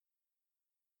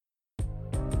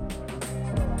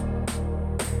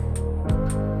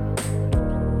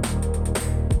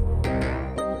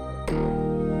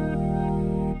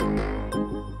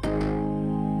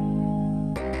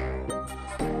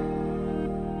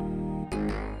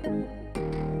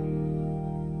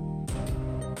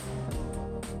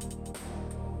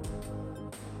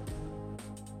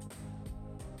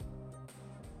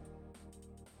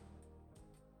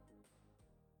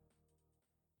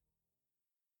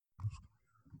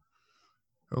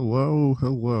Hello,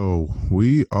 hello.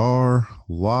 We are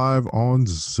live on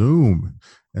Zoom,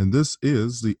 and this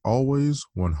is the Always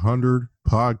 100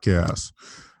 podcast.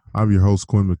 I'm your host,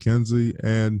 Quinn McKenzie,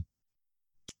 and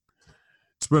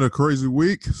it's been a crazy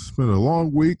week. It's been a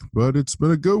long week, but it's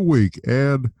been a good week,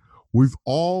 and we've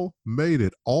all made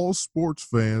it. All sports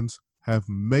fans have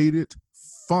made it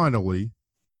finally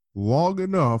long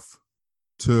enough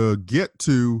to get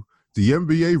to the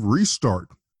NBA restart,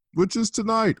 which is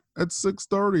tonight at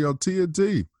 6:30 on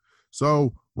TNT.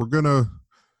 So I'm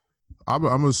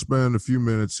gonna spend a few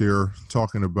minutes here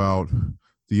talking about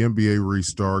the NBA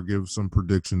restart, give some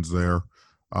predictions there.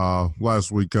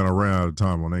 Last week kind of ran out of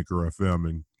time on Anchor FM,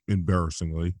 and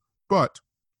embarrassingly, but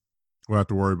we'll have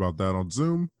to worry about that on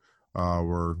Zoom.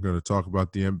 We're going to talk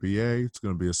about the NBA. It's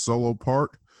going to be a solo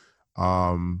part.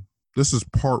 This is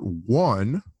part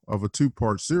one of a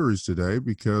two-part series today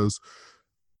because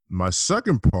my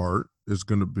second part is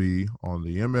going to be on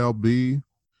the MLB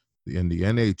and the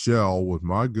NHL with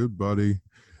my good buddy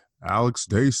Alex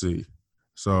Dacey.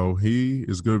 So he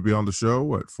is going to be on the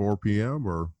show at 4 p.m.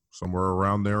 or somewhere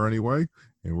around there anyway,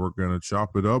 and we're going to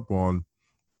chop it up on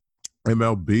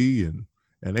MLB and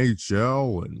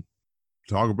NHL and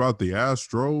talk about the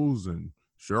Astros and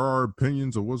share our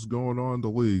opinions of what's going on in the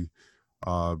league.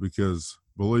 Because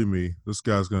believe me, this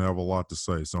guy's going to have a lot to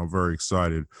say, so I'm very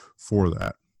excited for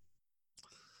that.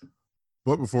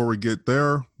 But before we get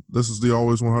there, this is the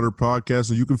Always 100 podcast,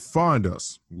 and you can find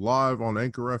us live on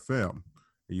Anchor FM.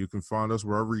 And you can find us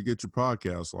wherever you get your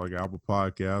podcasts, like Apple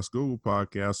Podcasts, Google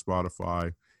Podcasts,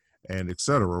 Spotify, and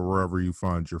etc., wherever you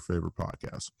find your favorite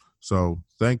podcasts. So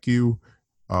thank you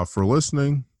for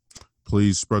listening.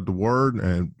 Please spread the word.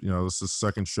 And, this is the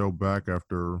second show back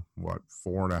after,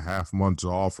 4.5 months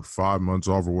off or 5 months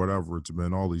off or whatever it's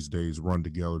been. All these days run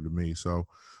together to me. So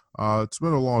it's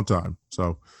been a long time.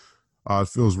 So it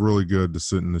feels really good to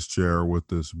sit in this chair with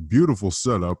this beautiful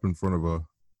setup in front of a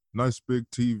nice big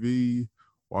TV,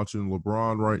 watching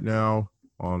LeBron right now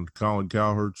on Colin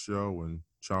Cowherd's show and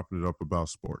chopping it up about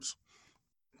sports.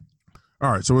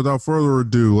 All right, so without further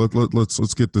ado,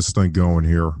 let's get this thing going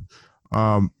here.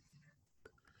 The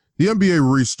NBA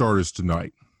restart is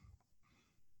tonight.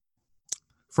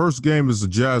 First game is the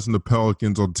Jazz and the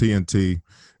Pelicans on TNT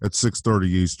at 6:30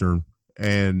 Eastern,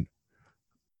 and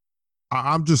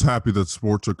I'm just happy that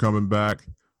sports are coming back.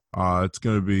 It's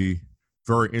going to be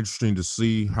very interesting to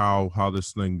see how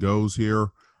this thing goes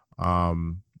here.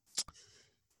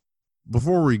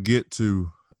 Before we get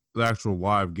to the actual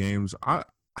live games,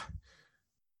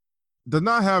 the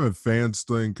not having fans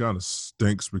thing kind of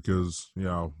stinks because,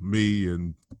 me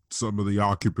and some of the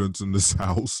occupants in this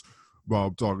house, while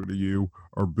I'm talking to you,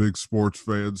 are big sports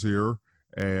fans here.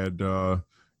 And,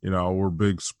 we're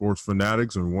big sports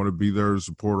fanatics and we want to be there to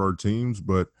support our teams.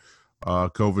 But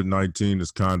COVID-19 has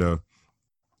kind of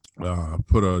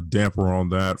put a damper on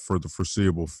that for the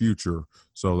foreseeable future.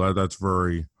 So that's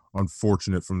very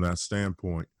unfortunate from that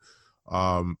standpoint.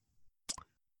 I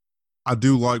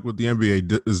do like what the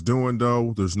NBA is doing,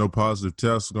 though. There's no positive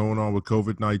tests going on with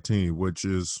COVID-19, which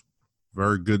is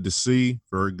very good to see,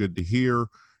 very good to hear,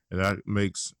 and that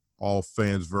makes all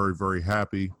fans very, very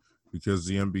happy because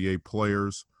the NBA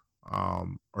players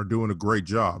are doing a great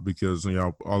job because,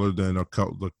 other than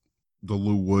the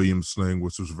Lou Williams thing,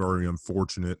 which was very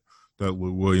unfortunate that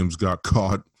Lou Williams got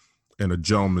caught in a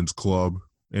gentleman's club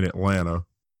in Atlanta.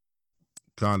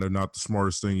 Kind of not the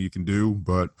smartest thing you can do,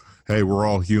 but hey, we're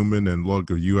all human. And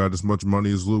look, if you had as much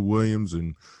money as Lou Williams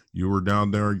and you were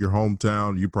down there in your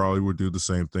hometown, you probably would do the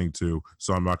same thing too.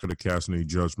 So I'm not going to cast any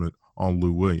judgment on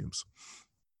Lou Williams.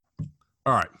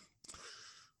 All right.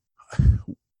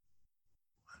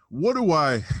 What do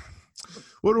I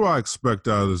expect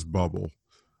out of this bubble?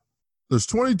 There's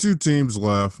 22 teams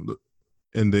left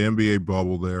in the NBA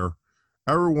bubble there.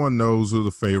 Everyone knows who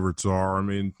the favorites are. I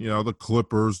mean, the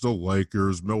Clippers, the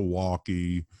Lakers,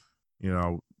 Milwaukee,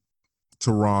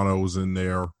 Toronto's in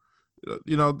there.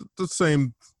 The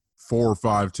same 4 or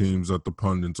 5 teams that the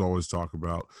pundits always talk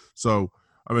about. So,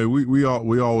 I mean, we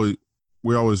always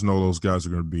know those guys are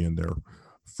going to be in there.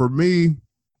 For me,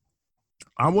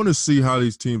 I want to see how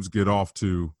these teams get off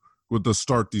to, with the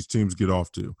start these teams get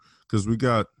off to, because we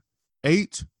got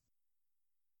 8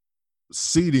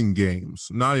 seeding games,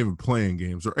 not even playing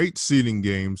games, or 8 seeding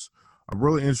games. I'm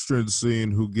really interested in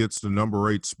seeing who gets the number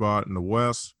 8 spot in the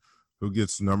West, who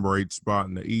gets the number 8 spot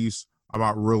in the East. I'm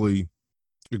not really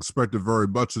expecting very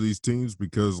much of these teams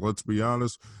because, let's be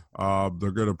honest,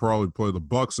 they're going to probably play the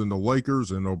Bucks and the Lakers,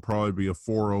 and it'll probably be a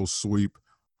 4-0 sweep,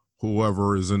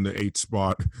 whoever is in the 8th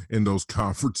spot in those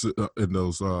conferences, in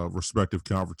those respective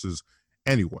conferences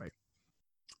anyway.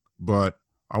 But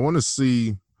I want to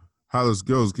see how this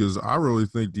goes, because I really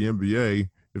think the NBA,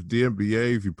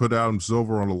 if you put Adam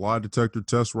Silver on a lie detector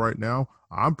test right now,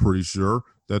 I'm pretty sure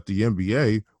that the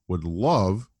NBA would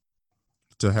love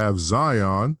to have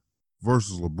Zion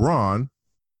versus LeBron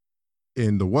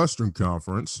in the Western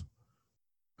Conference,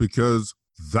 because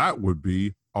that would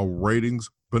be a ratings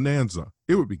bonanza.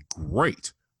 It would be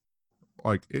great.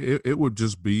 Like it would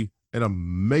just be an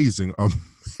amazing,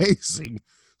 amazing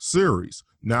series.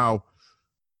 Now,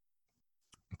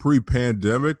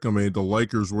 pre-pandemic, I mean, the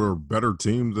Lakers were a better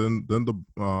team than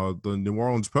the New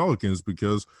Orleans Pelicans,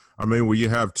 because I mean, when you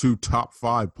have two top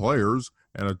 5 players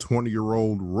and a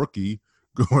 20-year-old rookie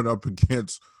going up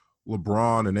against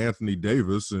LeBron and Anthony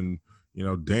Davis and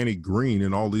Danny Green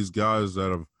and all these guys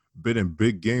that have been in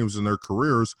big games in their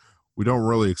careers, we don't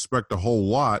really expect a whole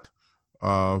lot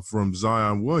from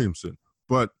Zion Williamson.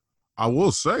 But I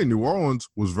will say New Orleans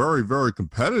was very, very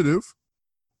competitive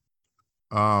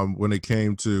when it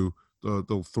came to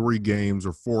the 3 games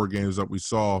or 4 games that we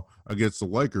saw against the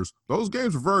Lakers. Those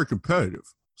games were very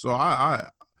competitive. So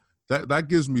that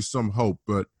gives me some hope.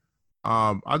 But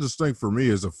I just think for me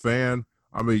as a fan,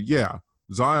 I mean, yeah,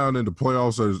 Zion in the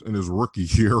playoffs in his rookie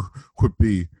year would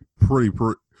be pretty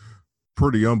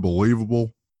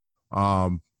unbelievable.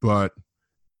 But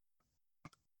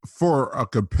for a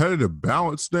competitive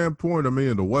balance standpoint, I mean,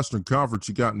 in the Western Conference,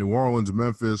 you got New Orleans,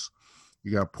 Memphis,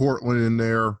 you got Portland in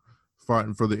there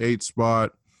fighting for the 8th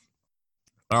spot.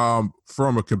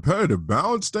 From a competitive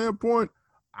balance standpoint,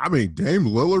 I mean, Dame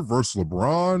Lillard versus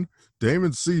LeBron, Dame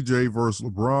and CJ versus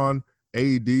LeBron,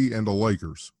 AD, and the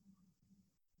Lakers.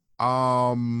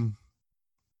 Yeah,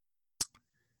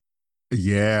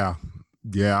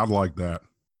 I'd like that.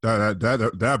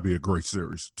 That'd be a great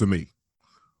series to me,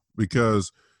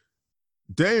 because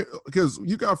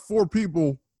you got 4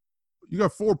 people, you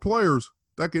got 4 players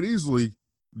that could easily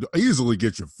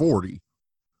get you 40.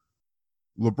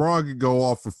 LeBron can go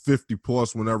off for 50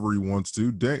 plus whenever he wants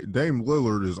to. Dame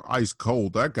Lillard is ice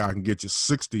cold. That guy can get you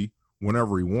 60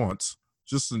 whenever he wants.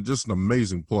 Just an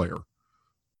amazing player.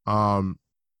 I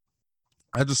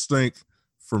just think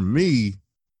for me,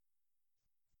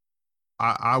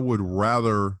 I would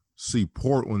rather see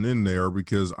Portland in there,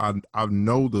 because I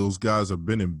know those guys have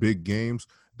been in big games.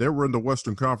 They were in the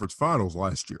Western Conference Finals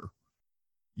last year.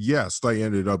 Yes, they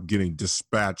ended up getting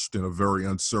dispatched in a very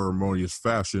unceremonious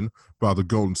fashion by the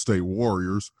Golden State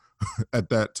Warriors, at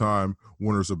that time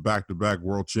winners of back-to-back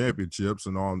world championships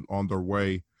and on their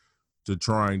way to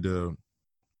trying to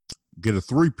get a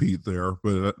three-peat there,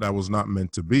 but that was not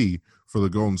meant to be for the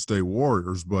Golden State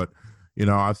Warriors. But,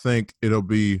 I think it'll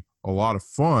be a lot of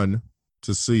fun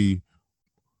to see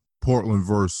Portland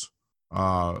versus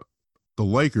the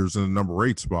Lakers in the number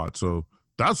 8 spot. So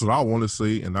that's what I want to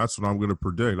see, and that's what I'm going to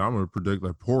predict. I'm going to predict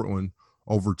that Portland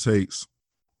overtakes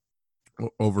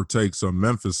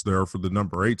Memphis there for the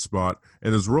number 8 spot,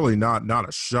 and it's really not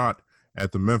a shot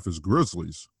at the Memphis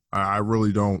Grizzlies. I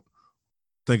really don't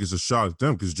think it's a shot at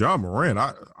them, because Ja Morant,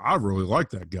 I really like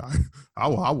that guy. I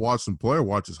watched him play,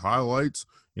 watch his highlights.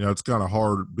 It's kind of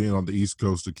hard being on the East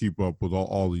Coast to keep up with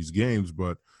all these games,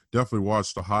 but definitely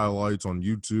watch the highlights on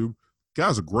YouTube.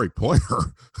 Guy's a great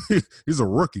player. He's a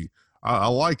rookie. I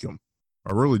like him.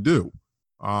 I really do.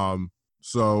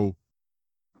 So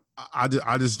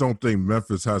I just don't think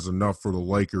Memphis has enough for the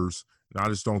Lakers, and I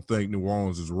just don't think New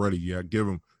Orleans is ready yet. Give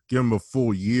him a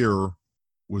full year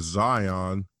with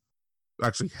Zion,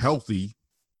 actually healthy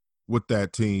with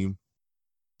that team.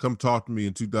 Come talk to me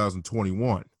in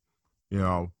 2021.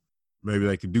 Maybe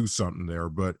they could do something there.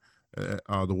 But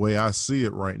the way I see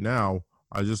it right now,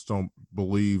 I just don't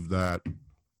believe that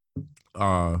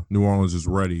New Orleans is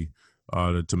ready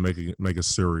to make a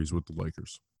series with the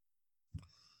Lakers.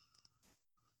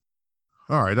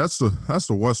 All right, that's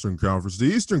the Western Conference. The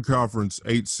Eastern Conference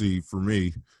 8 seed for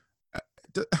me,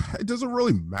 it doesn't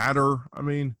really matter. I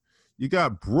mean, you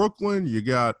got Brooklyn, you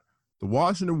got the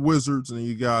Washington Wizards, and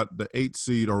you got the 8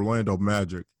 seed Orlando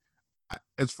Magic.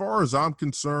 As far as I'm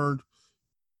concerned,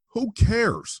 who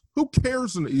cares? Who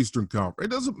cares in the Eastern Conference?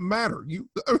 It doesn't matter.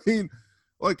 The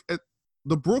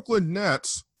Brooklyn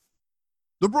Nets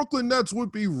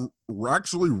would be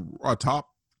actually a top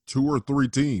 2 or 3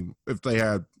 team if they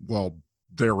had,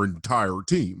 their entire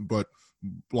team, but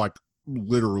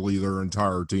literally their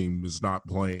entire team is not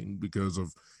playing because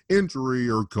of injury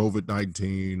or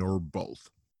COVID-19 or both.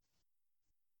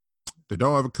 They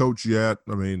don't have a coach yet.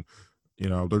 I mean,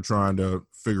 they're trying to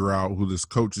figure out who this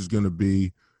coach is going to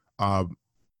be. As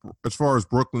far as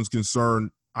Brooklyn's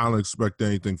concerned, I don't expect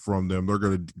anything from them. They're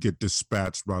going to get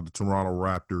dispatched by the Toronto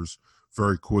Raptors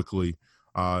very quickly,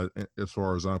 as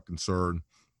far as I'm concerned,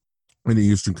 in the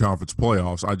Eastern Conference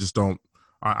playoffs.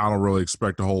 I I don't really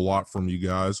expect a whole lot from you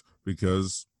guys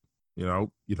because,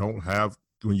 you don't have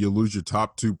when you lose your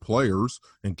top two players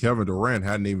and Kevin Durant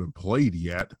hadn't even played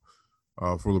yet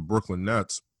for the Brooklyn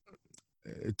Nets.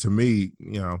 To me,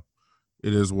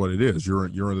 it is what it is. You're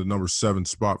in the number 7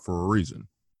 spot for a reason.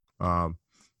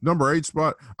 Number 8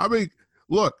 spot. I mean,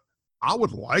 look, I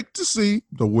would like to see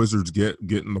the Wizards get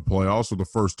in the playoffs for the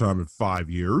first time in 5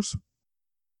 years.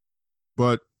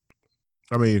 But,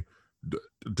 I mean,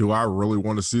 do I really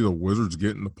want to see the Wizards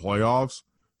get in the playoffs?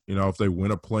 If they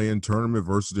win a play-in tournament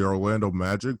versus the Orlando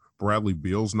Magic, Bradley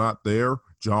Beal's not there.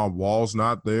 John Wall's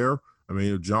not there. I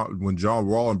mean, when John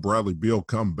Wall and Bradley Beal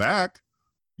come back,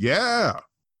 yeah,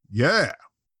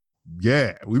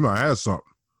 we might have something.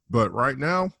 But right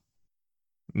now,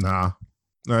 nah.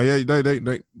 Yeah, they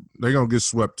gonna get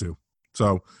swept too.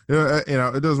 So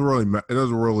it doesn't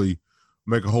really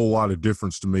make a whole lot of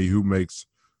difference to me who makes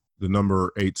the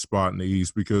number 8 spot in the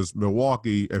East, because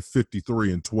Milwaukee at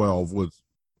 53-12 was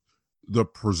the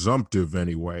presumptive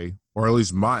anyway, or at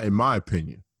least in my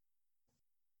opinion,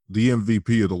 the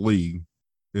MVP of the league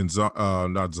in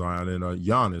not Zion and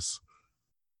Giannis,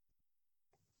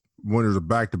 winners of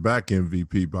back-to-back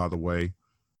MVP, by the way.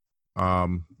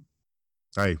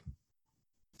 Hey,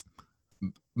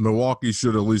 Milwaukee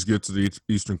should at least get to the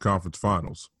Eastern Conference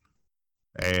Finals.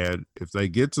 And if they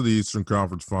get to the Eastern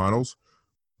Conference Finals,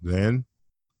 then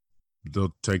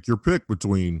they'll take your pick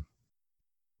between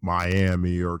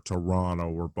Miami or Toronto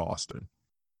or Boston.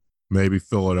 Maybe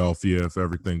Philadelphia if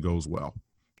everything goes well.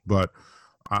 But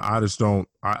I just don't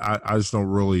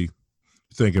really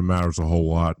think it matters a whole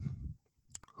lot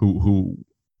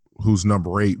who's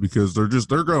number 8, because they're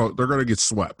gonna get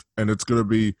swept, and it's gonna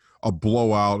be a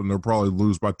blowout, and they'll probably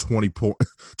lose by 20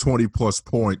 plus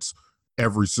points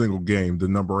every single game, the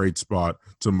number 8 spot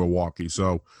to Milwaukee.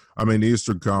 So I mean, the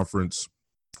Eastern Conference,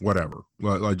 whatever.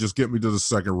 Like just get me to the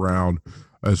second round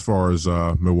as far as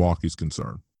Milwaukee's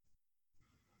concerned.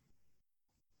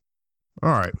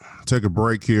 All right, take a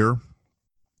break here.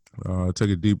 Take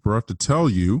a deep breath to tell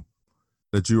you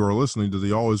that you are listening to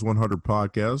the Always 100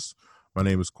 podcast. My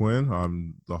name is Quinn.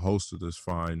 I'm the host of this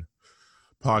fine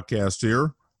podcast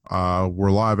here.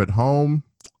 We're live at home,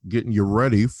 getting you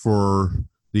ready for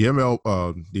the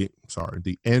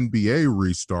the NBA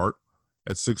restart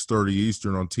at 6:30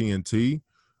 Eastern on TNT.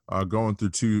 Going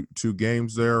through two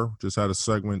games there. Just had a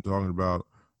segment talking about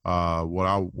what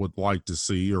I would like to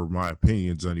see, or my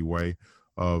opinions anyway,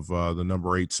 of the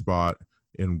number 8 spot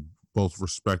in both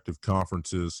respective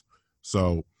conferences.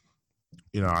 So,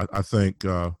 I think,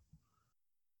 like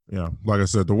I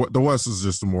said, the West is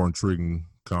just a more intriguing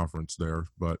conference there.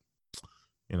 But,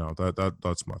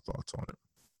 that's my thoughts on it.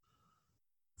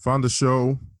 Find the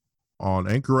show on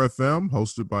Anchor FM,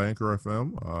 hosted by Anchor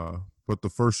FM. But the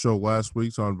first show last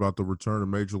week talking about the return of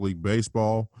Major League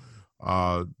Baseball.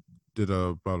 Did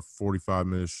about a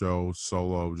 45-minute show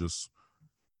solo, just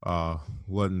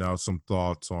letting out some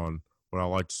thoughts on what I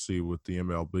like to see with the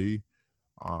MLB.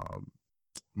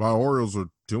 My Orioles are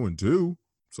 2-2,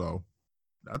 so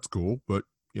that's cool. But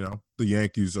the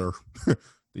Yankees are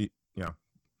the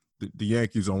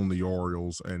Yankees own the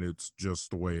Orioles, and it's just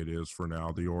the way it is for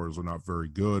now. The Orioles are not very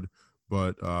good,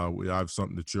 but we have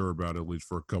something to cheer about at least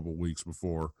for a couple weeks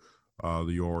before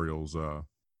the Orioles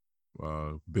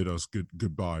bid us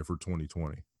goodbye for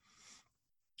 2020.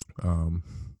 All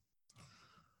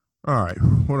right,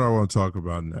 what do I want to talk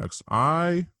about next?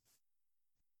 I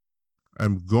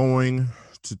am going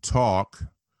to talk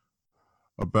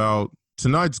about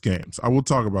tonight's games. I will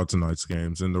talk about tonight's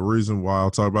games, and the reason why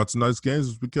I'll talk about tonight's games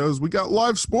is because we got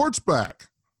live sports back.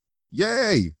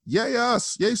 Yay! Yay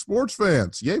us! Yay sports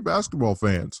fans! Yay basketball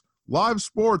fans! Live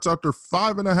sports after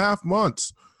 5.5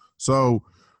 months. So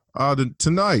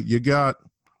tonight you got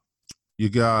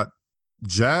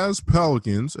Jazz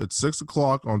Pelicans at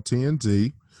 6:00 on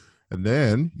TNT, and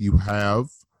then you have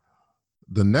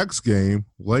the next game,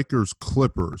 Lakers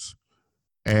Clippers.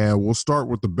 And we'll start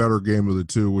with the better game of the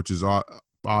two, which is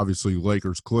obviously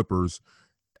Lakers Clippers.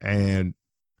 And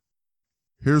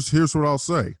here's what I'll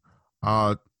say.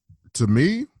 To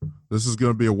me, this is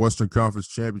going to be a Western Conference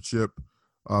Championship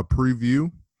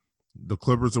preview. The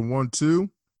Clippers are 1-2,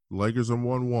 Lakers are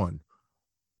 1-1.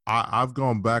 I've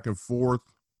gone back and forth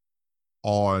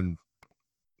on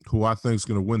who I think is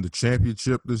going to win the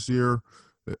championship this year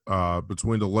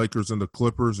between the Lakers and the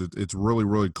Clippers. It's really,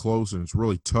 really close, and it's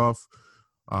really tough.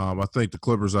 I think the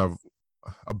Clippers have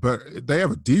they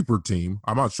have a deeper team.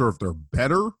 I'm not sure if they're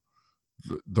better.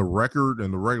 The record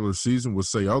in the regular season would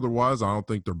say otherwise. I don't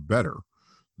think they're better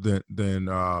than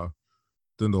the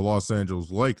Los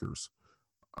Angeles Lakers.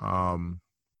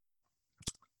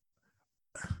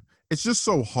 it's just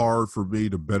so hard for me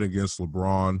to bet against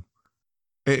LeBron.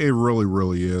 It really,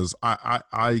 really is.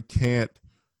 I can't.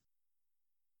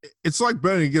 It's like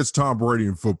betting against Tom Brady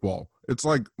in football. It's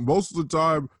like most of the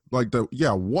time,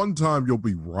 one time you'll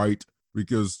be right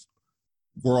because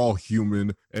we're all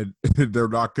human and they're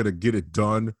not going to get it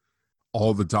done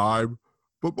all the time.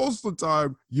 But most of the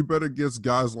time, you bet against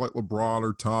guys like LeBron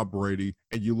or Tom Brady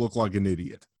and you look like an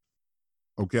idiot.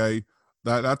 Okay?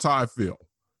 That's how I feel.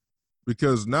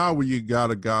 Because now when you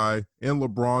got a guy in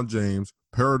LeBron James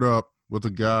paired up with a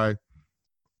guy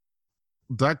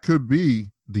that could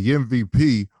be the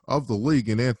MVP of the league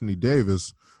in Anthony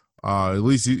Davis, at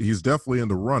least he's definitely in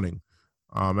the running,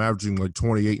 averaging like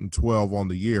 28 and 12 on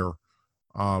the year.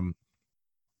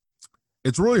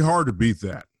 It's really hard to beat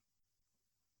that.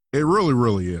 It really,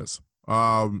 really is.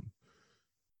 I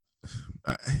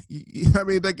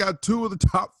mean, they got two of the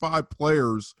top 5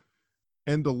 players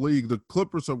in the league. The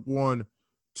Clippers have won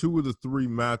 2 of the 3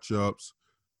 matchups,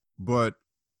 but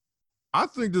I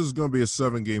think this is going to be a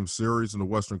 7-game series in the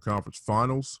Western Conference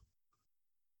Finals.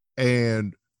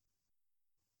 And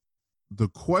the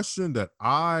question that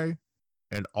I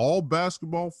and all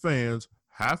basketball fans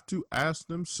have to ask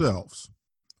themselves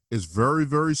is very,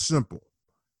 very simple.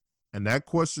 And that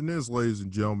question is, ladies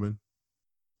and gentlemen,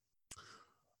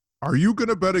 are you going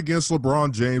to bet against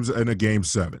LeBron James in a Game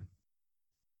 7?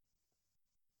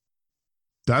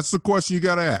 That's the question you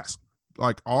got to ask.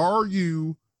 Like, are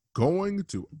you going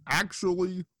to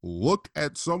actually look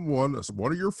at someone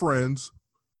of your friends,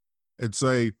 and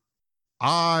say,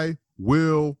 I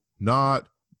will not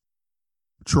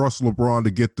trust LeBron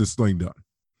to get this thing done?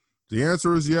 The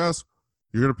answer is yes.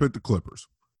 You're going to pick the Clippers.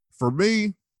 For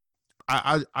me,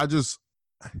 I just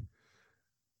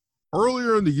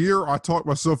earlier in the year, I talked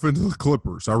myself into the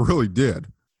Clippers. I really did.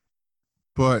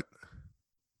 But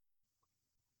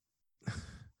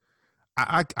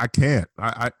I can't.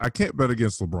 I can't bet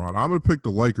against LeBron. I'm going to pick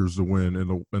the Lakers to win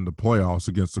in the playoffs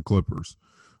against the Clippers.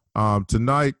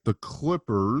 Tonight, the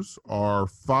Clippers are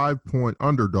 5-point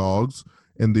underdogs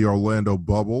in the Orlando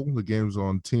bubble. The game's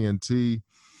on TNT.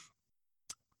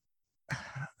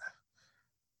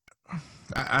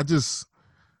 I just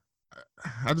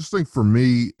think for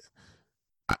me,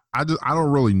 I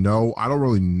don't really know. I don't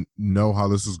really know how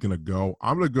this is going to go.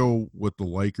 I'm going to go with the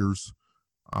Lakers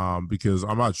because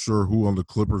I'm not sure who on the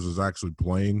Clippers is actually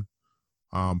playing.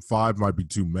 5 might be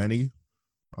too many,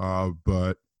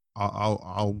 but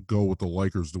I'll go with the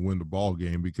Lakers to win the ball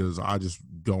game because I just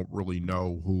don't really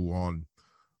know who on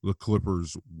the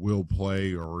Clippers will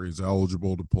play or is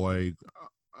eligible to play.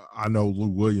 I know Lou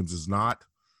Williams is not,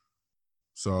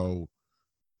 so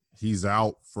he's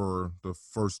out for the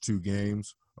first 2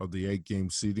 games of the 8-game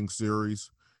seeding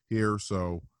series here.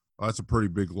 So that's a pretty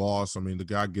big loss. I mean, the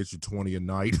guy gets you 20 a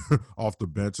night off the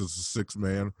bench as a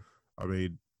 6-man. I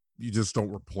mean, you just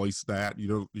don't replace that.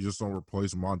 You just don't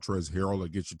replace Montrezl Harrell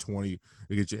that gets you 20,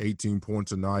 that gets you 18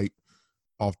 points a night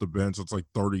off the bench. It's like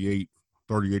 38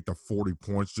 to 40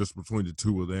 points just between the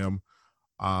two of them.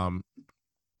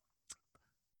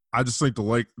 I just think the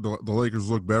Lakers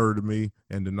look better to me,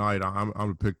 and tonight I'm going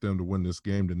to pick them to win this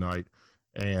game tonight.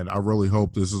 And I really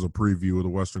hope this is a preview of the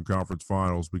Western Conference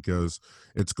Finals because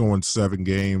it's going 7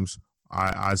 games.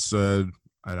 I said,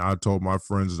 and I told my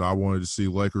friends that I wanted to see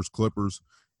Lakers Clippers,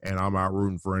 and I'm out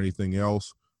rooting for anything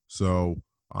else. So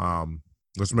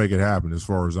let's make it happen as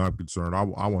far as I'm concerned.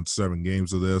 I want 7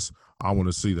 games of this. I want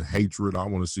to see the hatred. I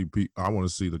want to see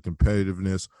the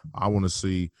competitiveness. I want to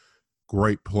see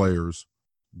great players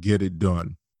get it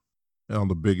done on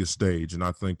the biggest stage. And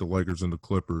I think the Lakers and the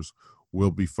Clippers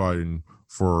will be fighting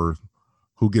for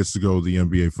who gets to go to the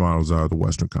NBA Finals out of the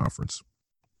Western Conference.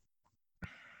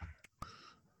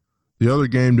 The other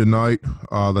game tonight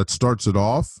that starts it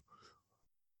off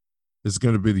is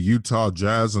going to be the Utah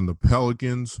Jazz and the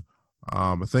Pelicans.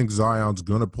 I think Zion's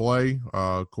going to play.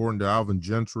 According to Alvin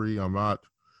Gentry, I'm not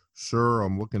sure.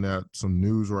 I'm looking at some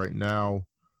news right now.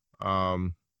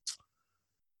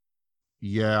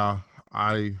 Yeah,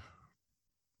 I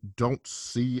don't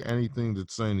see anything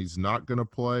that's saying he's not going to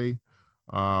play.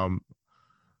 I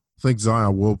think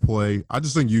Zion will play. I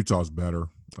just think Utah's better.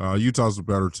 Utah's a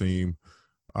better team.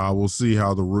 We'll see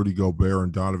how the Rudy Gobert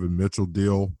and Donovan Mitchell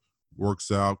deal works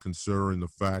out, considering the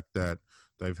fact that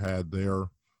they've had their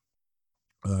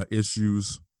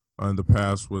issues in the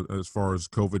past with as far as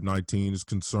COVID-19 is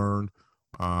concerned.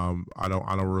 I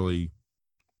don't really,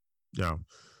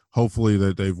 hopefully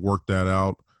that they've worked that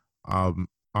out. I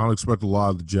don't expect a lot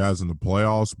of the Jazz in the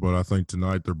playoffs, but I think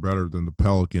tonight they're better than the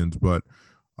Pelicans. But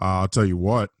I'll tell you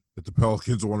what, if the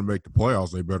Pelicans want to make the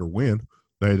playoffs, they better win.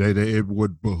 It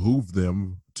would behoove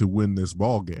them to win this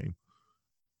ball game.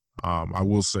 I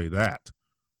will say that,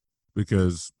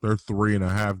 because they're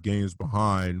 3.5 games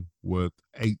behind with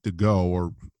 8 to go,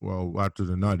 or, well, after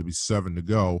the night, it'd be 7 to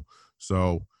go.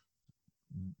 So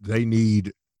they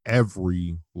need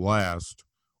every last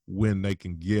win they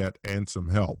can get and some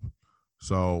help.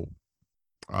 So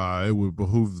it would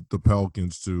behoove the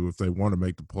Pelicans to, if they want to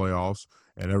make the playoffs,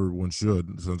 and everyone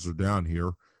should since they're down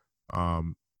here,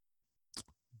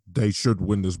 they should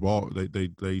win this ball.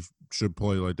 They should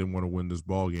play like they want to win this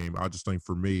ball game. I just think,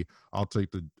 for me, I'll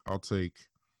take the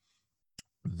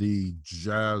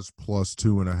Jazz plus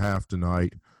 2.5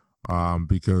 tonight,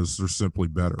 because they're simply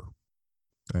better,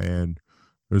 and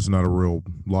there's not a real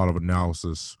lot of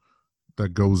analysis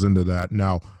that goes into that.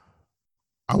 Now,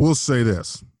 I will say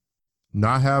this: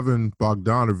 not having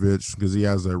Bogdanović, because he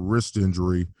has that wrist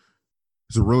injury,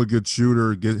 he's a really good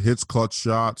shooter, hits clutch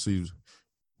shots.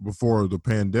 Before the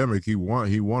pandemic, he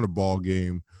won a ball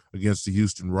game against the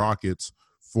Houston Rockets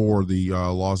for the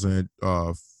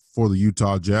for the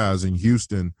Utah Jazz in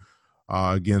Houston,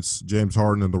 against James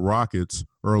Harden and the Rockets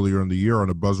earlier in the year on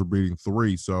a buzzer-beating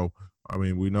 3. So, I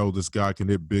mean, we know this guy can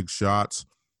hit big shots,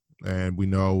 and we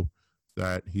know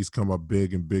that he's come up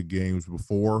big in big games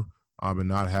before. And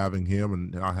not having him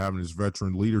and not having his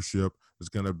veteran leadership is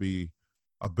going to be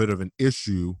a bit of an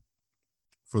issue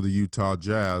for the Utah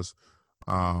Jazz.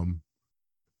 And,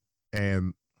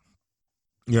 I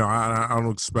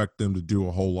don't expect them to do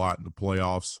a whole lot in the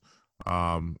playoffs.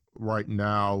 Right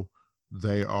now,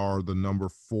 they are the number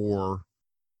 4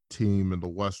 team in the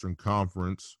Western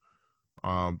Conference.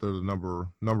 They're the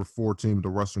number 4 team in the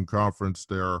Western Conference.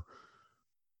 They're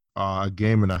a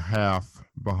game and a half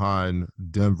behind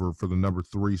Denver for the number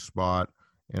 3 spot,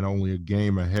 and only a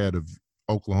game ahead of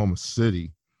Oklahoma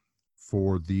City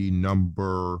for the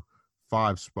number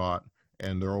 5 spot.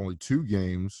 And they're only 2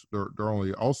 games. They're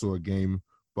only also a game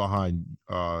behind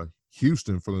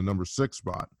Houston for the number 6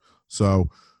 spot. So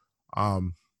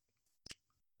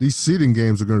these seeding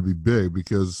games are going to be big,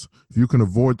 because if you can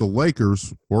avoid the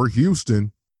Lakers or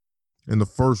Houston in the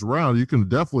first round, if you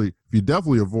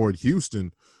definitely avoid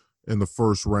Houston in the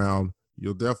first round,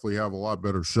 you'll definitely have a lot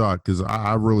better shot, because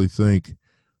I really think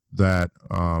that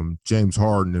James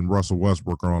Harden and Russell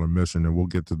Westbrook are on a mission, and we'll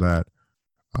get to that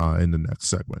in the next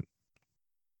segment.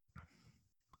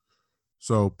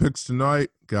 So picks tonight,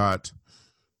 got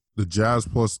the Jazz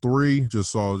plus 3.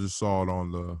 Just saw it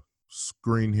on the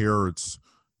screen here. It's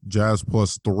Jazz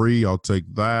plus 3. I'll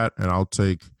take that, and I'll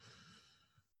take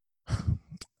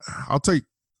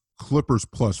Clippers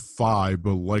plus 5,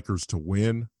 but Lakers to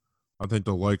win. I think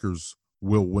the Lakers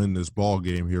will win this ball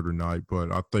game here tonight,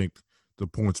 but I think the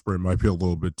point spread might be a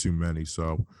little bit too many.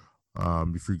 So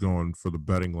if you're going for the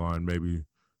betting line, maybe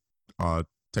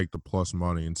take the plus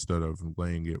money instead of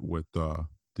laying it with the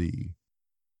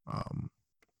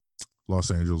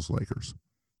Los Angeles Lakers.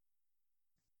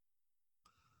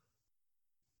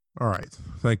 All right.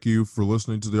 Thank you for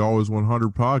listening to the Always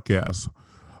 100 podcast.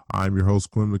 I'm your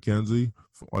host, Quinn McKenzie.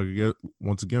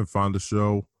 Once again, find the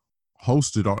show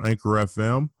hosted on Anchor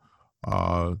FM.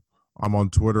 I'm on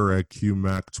Twitter at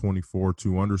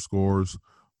QMac242_,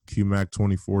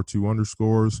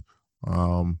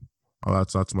 QMac242_.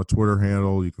 That's my Twitter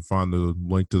handle. You can find the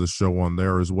link to the show on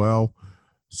there as well.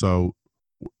 So,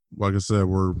 like I said,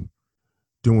 we're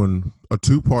doing a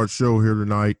 2-part show here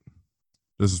tonight.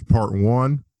 This is part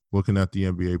 1, looking at the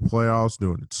NBA playoffs,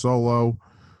 doing it solo.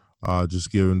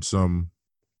 Just giving some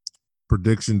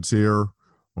predictions here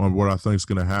on what I think is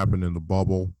going to happen in the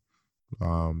bubble.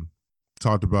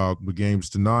 Talked about the games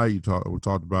tonight. We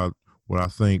talked about what I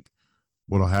think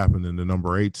will happen in the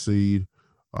number 8 seed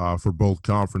for both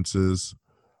conferences.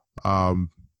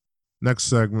 Next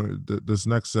segment, this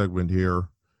next segment here,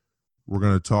 we're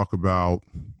going to talk about.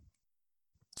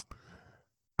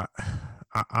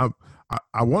 I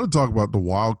want to talk about the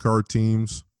wild card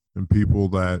teams and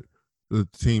the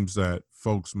teams that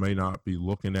folks may not be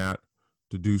looking at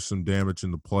to do some damage in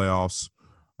the playoffs.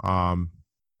 And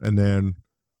then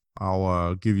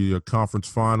I'll give you a conference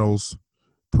finals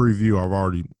preview. I've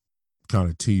already kind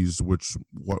of teased what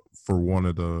for one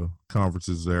of the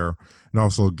conferences there, and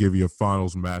also give you a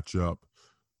finals matchup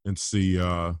and see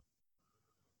how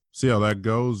that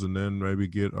goes, and then maybe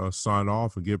get a sign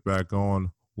off and get back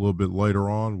on a little bit later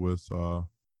on with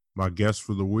my guest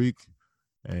for the week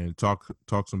and talk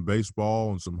some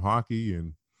baseball and some hockey,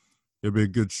 and it'll be a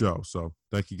good show. So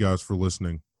thank you guys for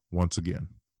listening once again.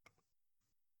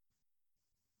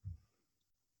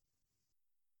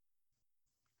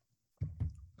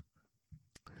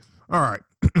 All right.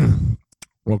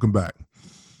 Welcome back.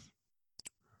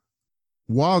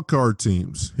 Wild card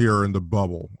teams here in the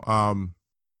bubble. I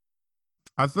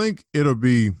think it'll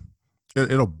be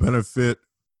it'll benefit.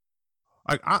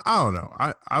 I don't know.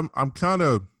 I'm kind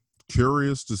of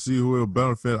curious to see who it'll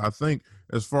benefit. I think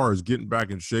as far as getting back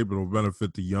in shape, it'll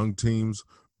benefit the young teams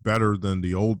better than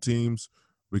the old teams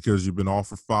because you've been off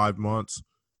for 5 months.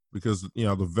 Because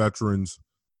the veterans,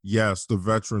 yes, the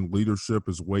veteran leadership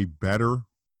is way better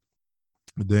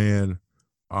than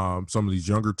some of these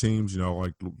younger teams.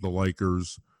 Like the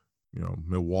Lakers,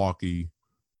 Milwaukee.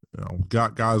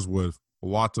 Got guys with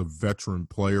lots of veteran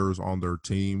players on their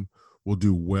team will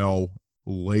do well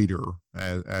later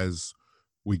as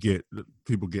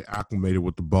people get acclimated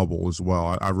with the bubble as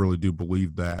well. I really do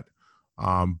believe that.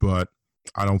 But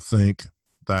I don't think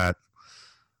that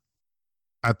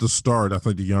at the start, I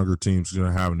think the younger team's going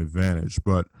to have an advantage.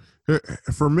 But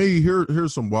for me,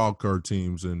 here's some wild card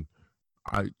teams, and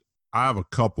I have a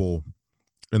couple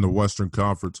in the Western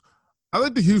Conference. I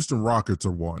think the Houston Rockets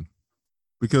are one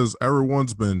because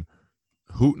everyone's been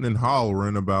hooting and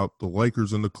hollering about the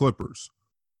Lakers and the Clippers.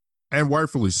 And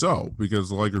rightfully so, because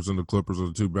the Lakers and the Clippers are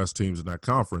the two best teams in that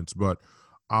conference. But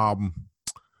a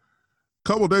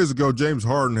couple of days ago, James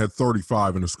Harden had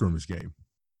 35 in a scrimmage game.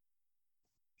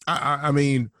 I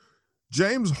mean,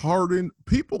 James Harden,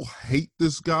 people hate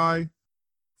this guy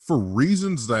for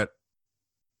reasons that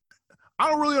I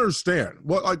don't really understand.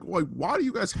 Why do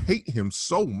you guys hate him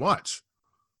so much?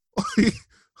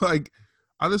 I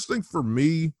just think for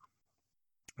me,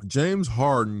 James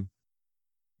Harden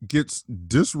gets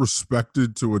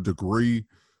disrespected to a degree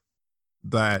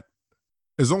that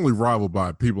is only rivaled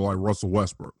by people like Russell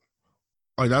Westbrook.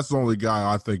 That's the only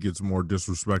guy I think gets more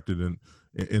disrespected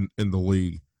in the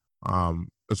league,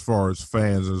 as far as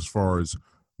fans, as far as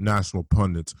national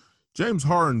pundits. James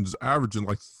Harden's averaging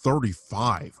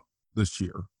 35 this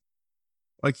year.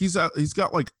 He's got 2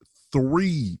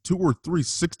 or 3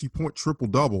 60-point triple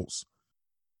doubles.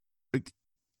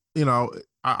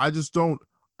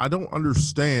 I don't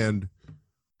understand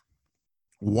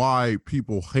why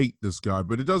people hate this guy,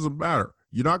 but it doesn't matter.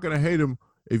 You're not going to hate him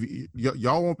if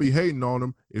y'all won't be hating on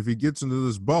him if he gets into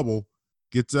this bubble,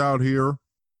 gets out here,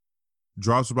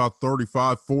 drops about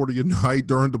 35, 40 a night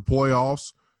during the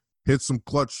playoffs, hits some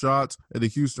clutch shots, and the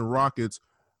Houston Rockets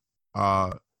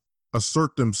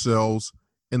assert themselves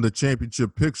in the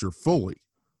championship picture fully.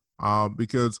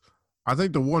 Because I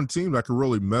think the one team that could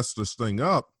really mess this thing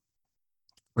up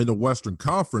in the Western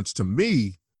Conference, to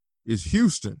me, is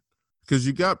Houston, because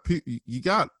you got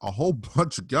a whole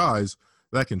bunch of guys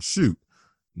that can shoot.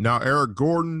 Now, Eric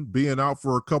Gordon being out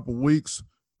for a couple weeks,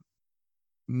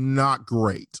 not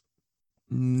great.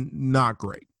 Not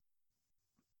great.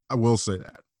 I will say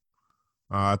that.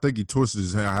 I think he twisted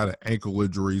his hand. I had an ankle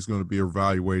injury. He's going to be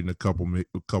evaluated in a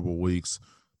couple weeks.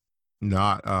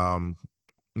 Not, that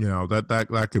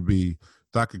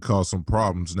could cause some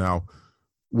problems. Now,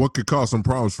 what could cause some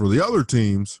problems for the other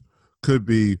teams could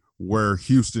be where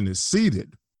Houston is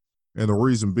seated. And the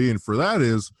reason being for that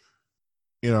is,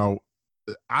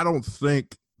 I don't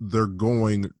think they're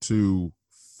going to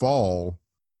fall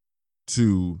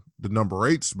to the number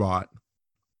 8 spot.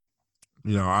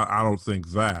 I don't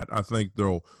think that. I think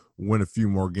they'll win a few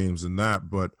more games than that.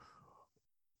 But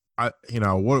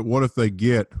what if they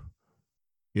get,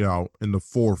 in the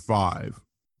 4-5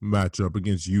 matchup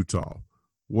against Utah?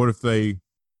 What if they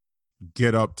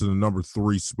get up to the number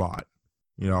 3 spot?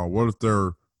 What if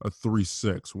they're a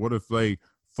 3-6? What if they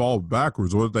fall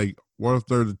backwards? What if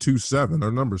they're the 2-7?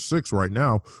 They're number 6 right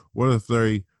now. What if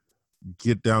they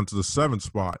get down to the 7th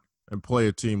spot and play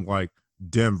a team like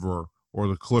Denver or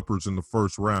the Clippers in the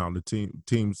first round, the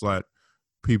teams that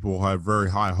people have very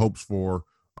high hopes for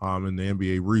in the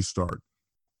NBA restart?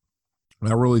 And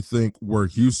I really think where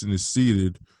Houston is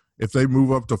seated, if they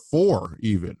move up to 4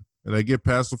 even, and they get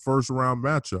past the first round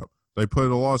matchup, they play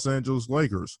the Los Angeles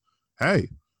Lakers. Hey,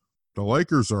 the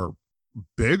Lakers are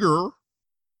bigger.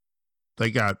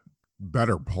 They got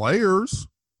better players.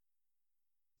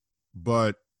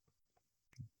 But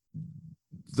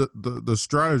the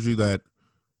strategy that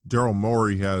Daryl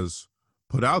Morey has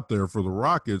put out there for the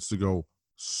Rockets to go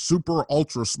super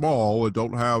ultra small and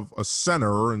don't have a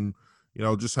center and,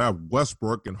 just have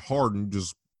Westbrook and Harden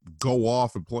just go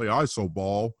off and play iso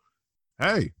ball.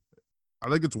 Hey, I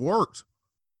think it's worked.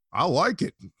 I like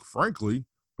it, frankly,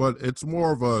 but it's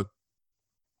more of a,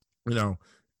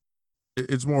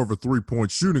 it's more of a 3-point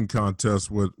shooting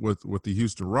contest with the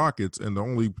Houston Rockets. And the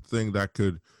only thing that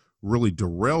could really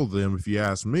derail them, if you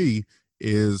ask me,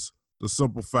 is the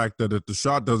simple fact that if the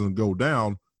shot doesn't go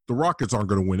down, the Rockets aren't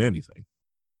going to win anything.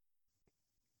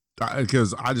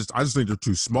 Because I just think they're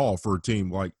too small for a team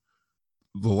like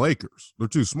the Lakers. They're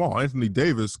too small. Anthony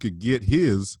Davis could get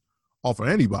his off of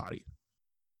anybody.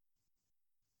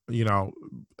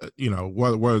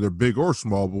 whether they're big or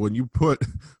small, but when you put,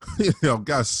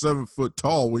 guys 7 foot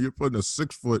tall, when you're putting a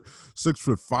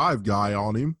 6'5" guy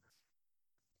on him,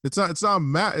 it's not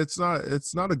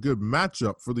a good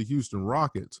matchup for the Houston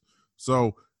Rockets.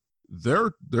 So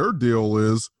their deal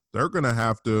is they're going to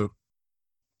have to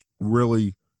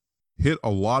really hit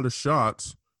a lot of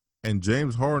shots, and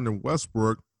James Harden and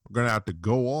Westbrook are going to have to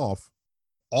go off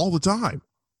all the time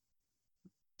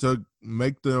to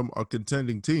make them a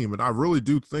contending team. And I really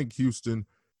do think Houston's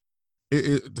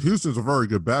a very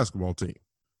good basketball team.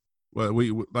 Well, we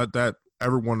that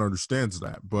everyone understands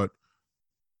that, but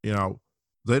they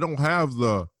don't have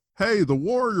the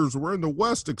Warriors were in the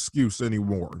West excuse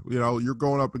anymore. You're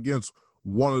going up against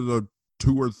one of the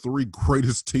 2 or 3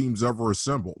 greatest teams ever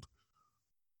assembled.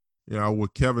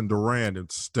 With Kevin Durant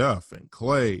and Steph and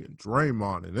Clay and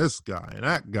Draymond and this guy and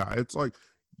that guy. It's like,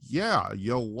 yeah,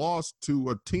 you lost to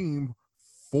a team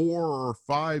 4 or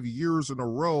 5 years in a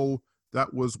row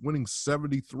that was winning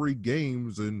 73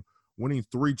 games and winning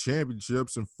 3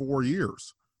 championships in 4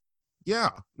 years.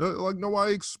 Yeah, like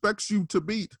nobody expects you to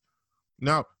beat.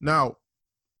 Now, the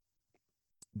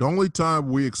only time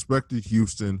we expected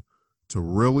Houston to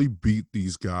really beat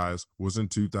these guys was in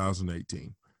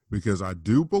 2018, because I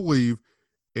do believe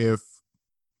if,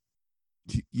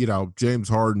 James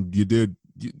Harden,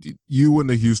 you and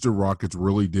the Houston Rockets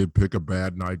really did pick a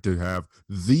bad night to have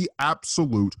the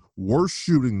absolute worst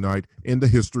shooting night in the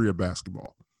history of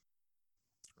basketball.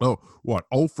 Oh, what,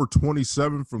 0 for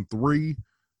 27 from 3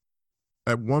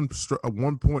 at one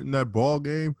point in that ball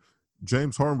game?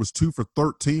 James Harden was 2 for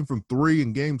 13 from 3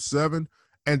 in Game 7,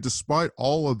 and despite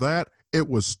all of that, it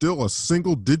was still a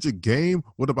single-digit game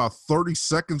with about 30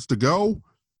 seconds to go.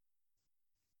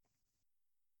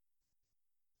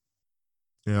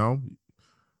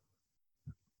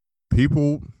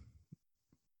 People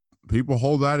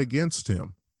hold that against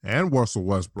him and Russell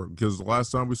Westbrook, because the last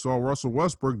time we saw Russell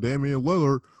Westbrook, Damian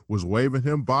Lillard was waving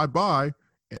him bye-bye,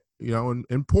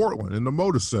 in Portland in the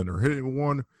Moda Center, hitting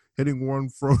one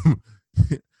from,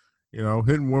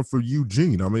 hitting one for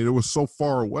Eugene. I mean, it was so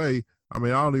far away. I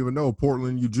mean, I don't even know if Portland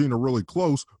and Eugene are really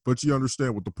close, but you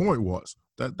understand what the point was.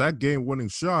 That game-winning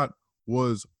shot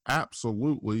was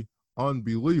absolutely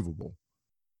unbelievable.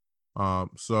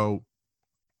 So,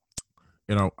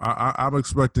 I'm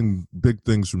expecting big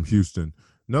things from Houston.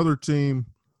 Another team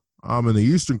in the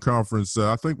Eastern Conference that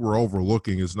I think we're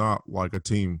overlooking is not like a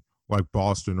team like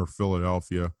Boston or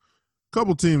Philadelphia. A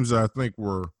couple teams that I think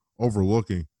we're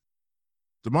overlooking.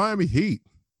 The Miami Heat.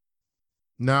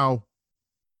 Now,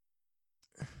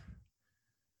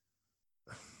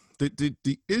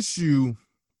 the issue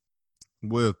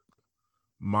with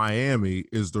Miami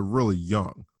is they're really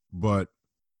young, but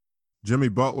Jimmy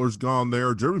Butler's gone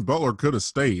there. Jimmy Butler could have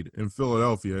stayed in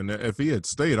Philadelphia, and if he had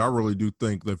stayed, I really do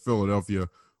think that Philadelphia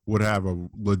would have a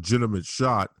legitimate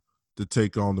shot to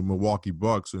take on the Milwaukee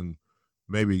Bucks and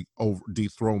maybe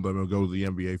dethrone them and go to the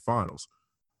NBA Finals.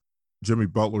 Jimmy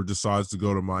Butler decides to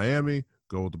go to Miami,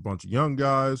 go with a bunch of young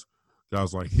guys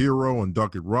like Hero and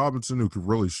Duncan Robinson, who could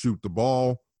really shoot the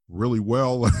ball really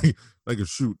well. They can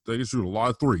shoot a lot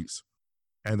of threes,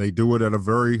 and they do it at a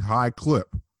very high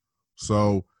clip.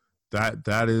 So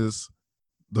that is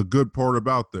the good part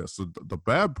about this. The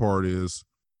bad part is,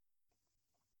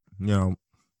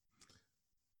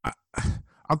 I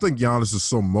think Giannis is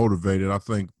so motivated. I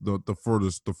think the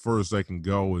furthest they can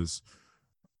go is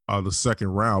the second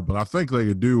round, but I think they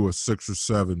could do a 6 or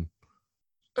 7.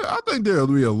 I think there'll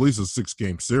be at least a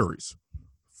 6-game series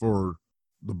for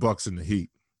the Bucks and the Heat.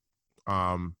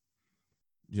 I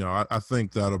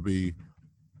think that'll be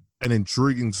an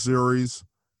intriguing series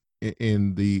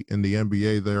in the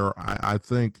NBA there. I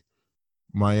think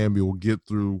Miami will get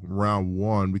through round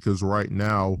 1, because right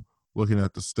now, looking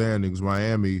at the standings,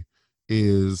 Miami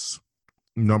is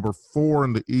number 4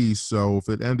 in the East. So if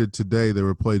it ended today, they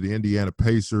would play the Indiana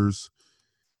Pacers.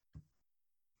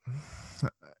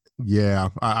 Yeah,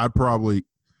 I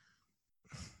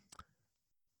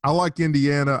like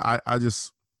Indiana.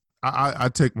 I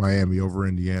take Miami over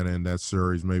Indiana in that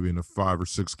series, maybe in a 5 or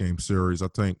 6 game series. I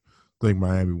think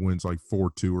Miami wins like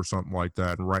 4-2 or something like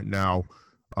that. And right now,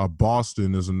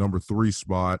 Boston is a number 3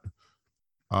 spot.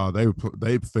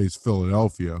 They face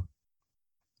Philadelphia,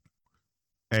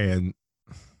 and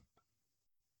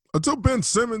until Ben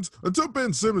Simmons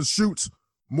shoots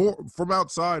more from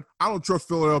outside, I don't trust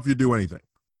Philadelphia to do anything.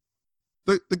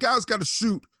 The guy's got to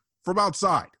shoot from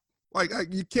outside. Like,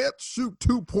 you can't shoot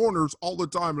 2-pointers all the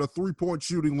time in a 3-point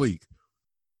shooting league.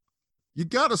 You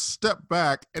got to step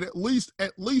back and at least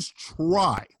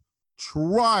try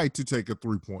to take a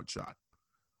 3-point shot.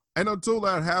 And until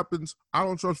that happens, I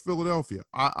don't trust Philadelphia.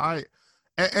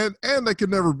 And they can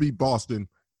never beat Boston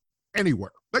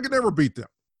anywhere. They can never beat them.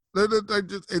 They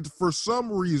just, it's for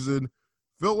some reason,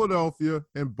 Philadelphia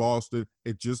and Boston,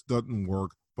 it just doesn't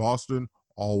work. Boston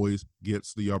always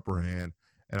gets the upper hand,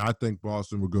 and I think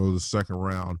Boston will go to the second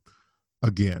round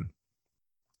again.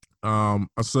 I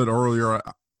said earlier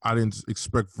I didn't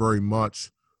expect very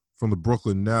much from the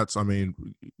Brooklyn Nets. I mean,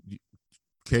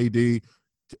 KD,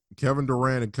 Kevin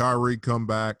Durant, and Kyrie come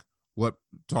back.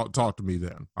 Talk to me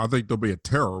then. I think there'll be a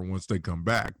terror once they come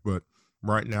back, but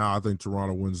right now I think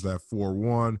Toronto wins that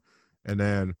 4-1, and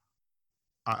then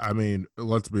I mean,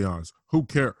 let's be honest. Who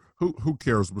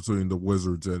cares between the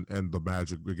Wizards and the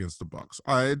Magic against the Bucks?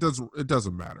 It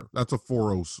doesn't matter. That's a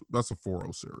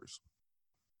 4-0 series.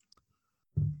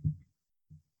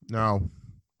 Now,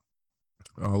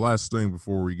 last thing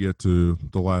before we get to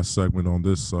the last segment on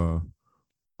this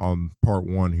on part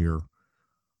one here,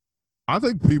 I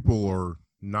think people are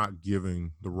not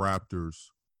giving the Raptors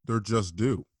their just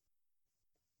due.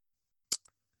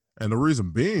 And the reason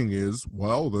being is,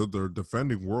 well, they're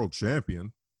defending world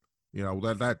champion. You know,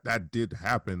 that did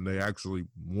happen. They actually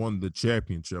won the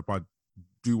championship. I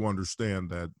do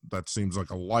understand that seems like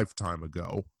a lifetime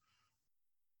ago.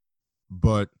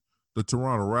 But the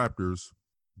Toronto Raptors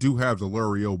do have the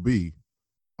Larry O.B.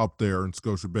 up there in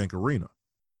Scotiabank Arena.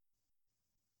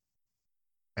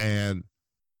 And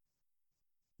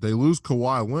they lose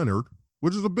Kawhi Leonard,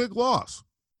 which is a big loss.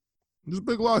 It's a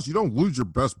big loss. You don't lose your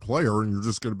best player and you're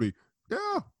just going to be,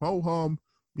 ho-hum.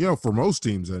 You know, for most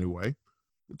teams anyway.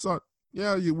 It's not,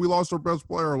 we lost our best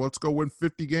player. Let's go win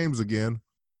 50 games again.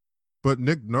 But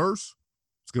Nick Nurse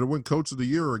is going to win Coach of the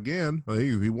Year again.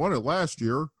 He won it last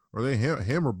year. Or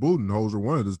him or Budenholzer,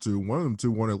 one of the two. One of them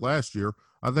two won it last year.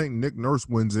 I think Nick Nurse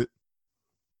wins it.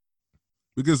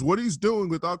 Because what he's doing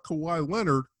without Kawhi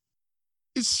Leonard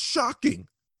is shocking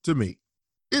to me.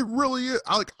 It really is.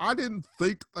 I didn't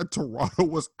think that Toronto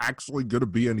was actually going to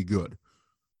be any good.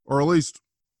 Or at least,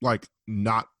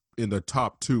 not in the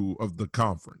top two of the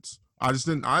conference. I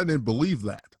didn't believe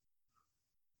that.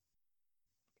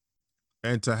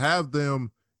 And to have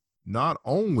them not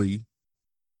only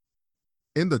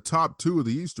in the top two of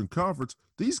the Eastern Conference,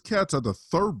 these cats have the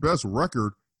third best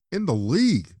record in the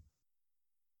league.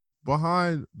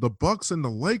 Behind the Bucks and the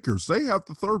Lakers, they have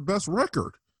the third best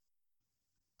record.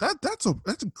 That's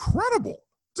incredible.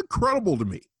 It's incredible to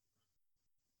me.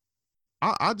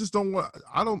 I just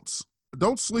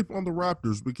don't sleep on the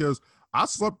Raptors because I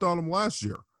slept on them last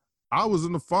year. I was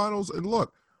in the finals, and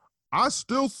look, I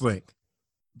still think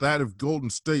that if Golden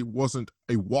State wasn't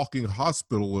a walking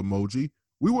hospital emoji,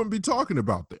 we wouldn't be talking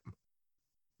about them.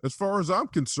 As far as I'm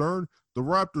concerned, the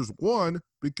Raptors won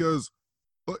because,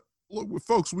 look,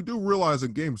 folks, we do realize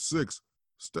in Game 6,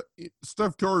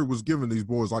 Steph Curry was giving these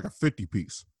boys like a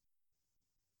 50-piece.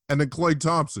 And then Klay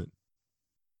Thompson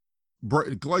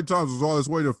was on his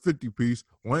way to a 50-piece,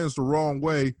 lands the wrong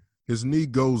way, his knee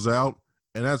goes out,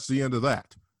 and that's the end of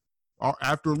that.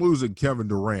 After losing Kevin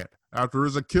Durant, after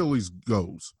his Achilles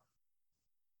goes.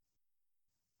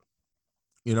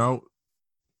 You know,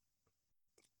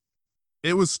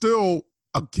 it was still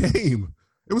a game.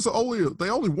 They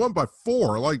only won by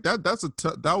 4. Like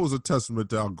that was a testament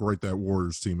to how great that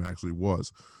Warriors team actually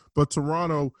was. But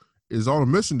Toronto is on a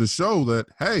mission to show that,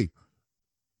 hey,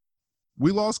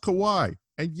 we lost Kawhi.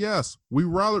 And yes, we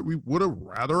would have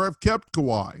rather have kept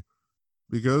Kawhi.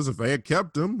 Because if they had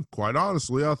kept him, quite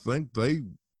honestly, I think they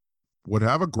would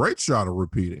have a great shot of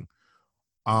repeating.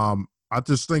 I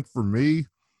just think for me,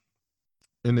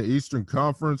 in the Eastern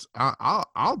Conference,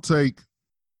 I'll take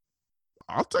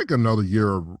another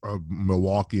year of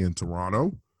Milwaukee and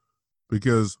Toronto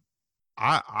because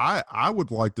I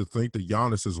would like to think that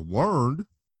Giannis has learned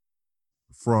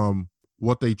from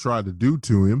what they tried to do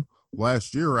to him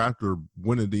last year after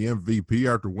winning the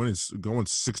MVP, after going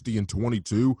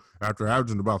 60-22, after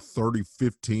averaging about 30,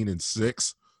 15, and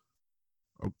 6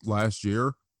 last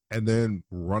year, and then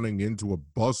running into a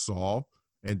buzzsaw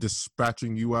and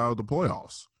dispatching you out of the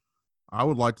playoffs. I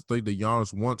would like to think that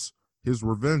Giannis wants his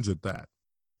revenge at that.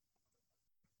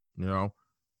 You know,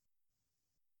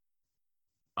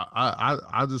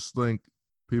 I just think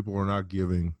people are not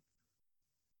giving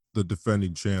the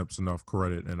defending champs enough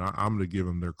credit, and I'm going to give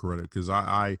them their credit because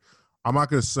I'm not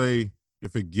going to say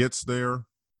if it gets there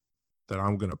that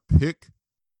I'm going to pick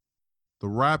the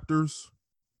Raptors.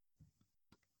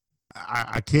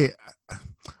 I can't.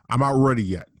 I'm not ready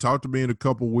yet. Talk to me in a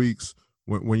couple weeks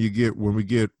when we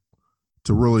get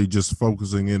to really just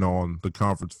focusing in on the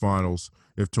conference finals.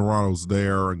 If Toronto's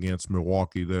there against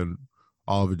Milwaukee, then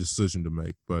I'll have a decision to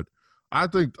make. But I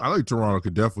think Toronto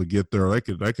could definitely get there.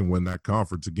 They can win that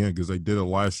conference again because they did it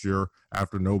last year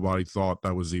after nobody thought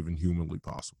that was even humanly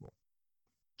possible.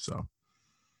 So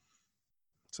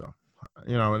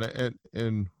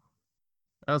and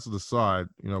as to the side,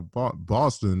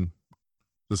 Boston,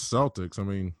 the Celtics. I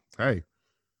mean, hey,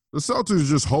 the Celtics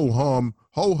just ho hum.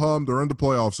 They're in the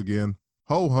playoffs again.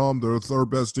 Ho hum. They're the third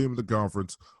best team in the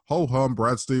conference. Ho hum.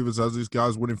 Brad Stevens has these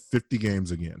guys winning 50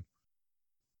 games again.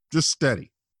 Just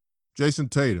steady. Jason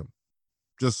Tatum,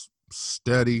 just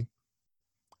steady.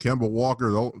 Kemba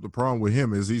Walker, the problem with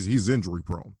him is he's injury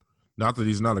prone. Not that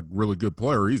he's not a really good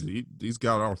player. He's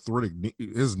got arthritic.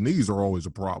 His knees are always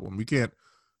a problem. You can't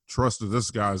trust that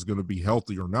this guy is going to be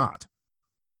healthy or not.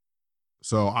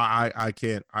 So I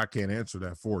can't answer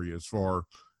that for you as far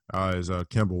as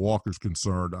Kemba Walker's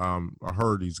concerned. I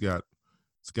heard he's got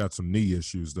some knee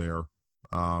issues there.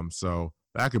 So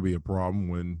that could be a problem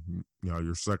when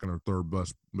your second or third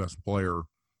best player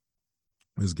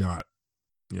has got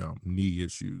knee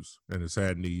issues and has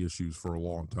had knee issues for a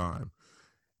long time.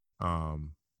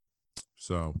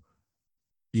 So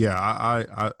yeah,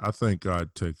 I think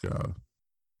I'd take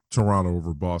Toronto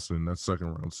over Boston in that second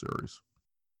round series.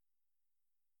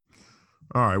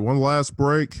 All right, one last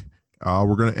break.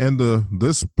 We're going to end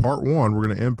this part one. We're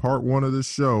going to end part one of this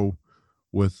show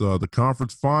with the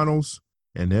conference finals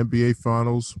and NBA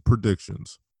finals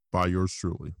predictions by yours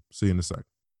truly. See you in a second.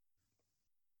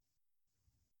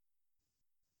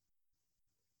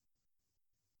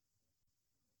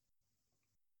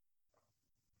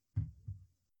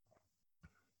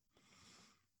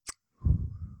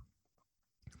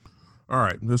 All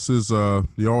right, this is the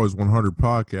Always 100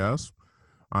 podcast.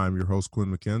 I'm your host,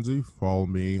 Quinn McKenzie. Follow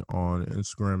me on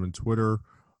Instagram and Twitter.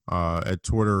 At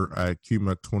Twitter at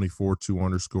QMAC24 2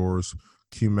 underscores,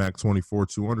 QMAC24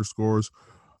 2 underscores.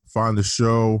 Find the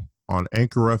show on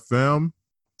Anchor FM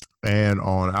and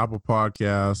on Apple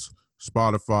Podcasts,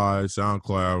 Spotify,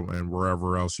 SoundCloud, and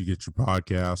wherever else you get your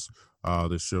podcasts.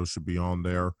 This show should be on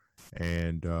there.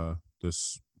 And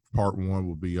this part one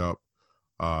will be up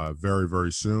very,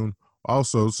 very soon.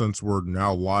 Also, since we're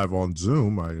now live on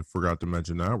Zoom, I forgot to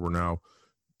mention that we're now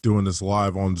doing this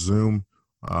live on Zoom.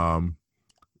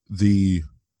 The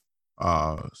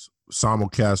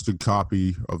simulcasted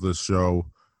copy of this show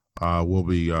will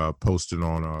be posted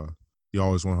on the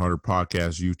Always 100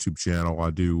 podcast YouTube channel. I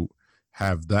do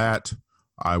have that.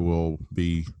 I will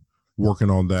be working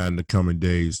on that in the coming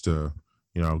days to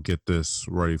get this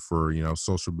ready for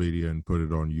social media and put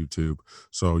it on YouTube,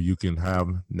 so you can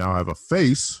now have a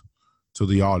face to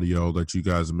the audio that you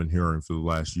guys have been hearing for the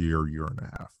last year and a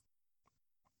half.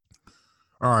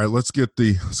 All right, let's get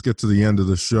to the end of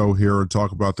the show here and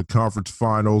talk about the conference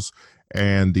finals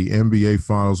and the NBA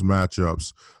finals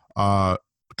matchups.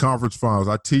 Conference finals,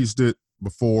 I teased it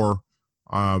before.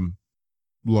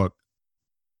 Look,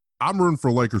 I'm rooting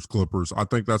for Lakers Clippers. I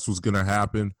think that's what's going to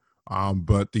happen.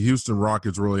 But the Houston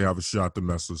Rockets really have a shot to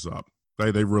mess this up.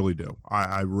 They really do.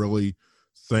 I really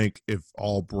think if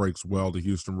all breaks well, the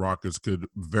Houston Rockets could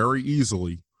very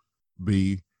easily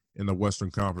be in the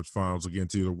Western Conference Finals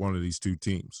against either one of these two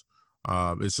teams.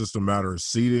 It's just a matter of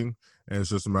seeding, and it's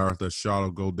just a matter of that shot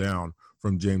will go down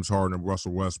from James Harden and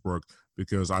Russell Westbrook,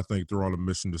 because I think they're on a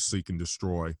mission to seek and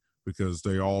destroy, because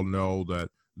they all know that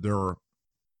they're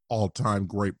all-time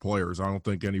great players. I don't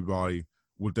think anybody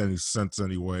with any sense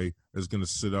anyway is going to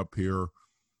sit up here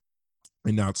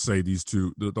and not say those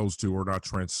two are not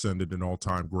transcended and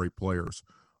all-time great players.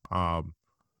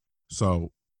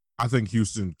 So I think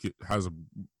Houston has a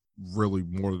really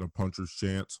more than a puncher's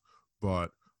chance,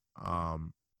 but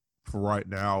for right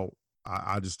now,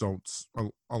 I just don't,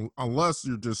 unless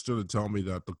you're just going to tell me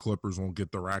that the Clippers won't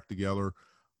get their act together.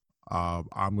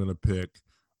 I'm going to pick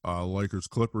Lakers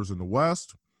Clippers in the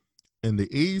West. In the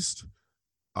East,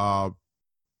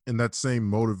 in that same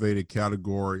motivated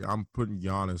category, I'm putting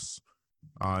Giannis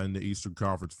in the Eastern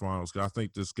Conference Finals. I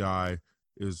think this guy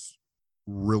is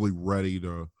really ready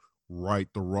to right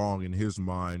the wrong in his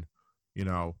mind,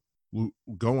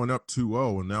 going up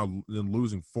 2-0 and now then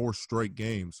losing 4 straight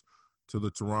games to the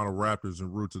Toronto Raptors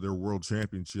en route to their world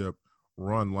championship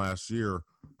run last year.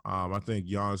 I think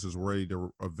Giannis is ready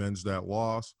to avenge that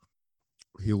loss.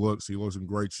 He looks in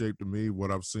great shape to me,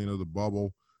 what I've seen of the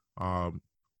bubble. I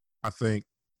think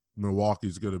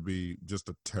Milwaukee's going to be just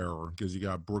a terror because you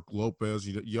got Brook Lopez.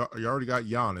 You already got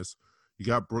Giannis. You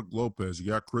got Brook Lopez. You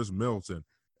got Chris Middleton.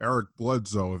 Eric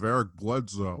Bledsoe. If Eric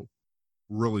Bledsoe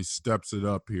really steps it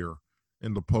up here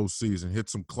in the postseason, hit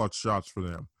some clutch shots for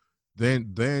them,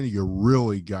 then you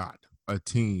really got a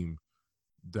team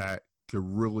that could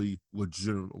really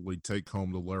legitimately take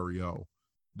home the Larry O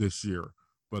this year.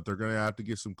 But they're going to have to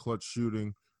get some clutch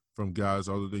shooting from guys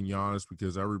other than Giannis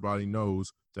because everybody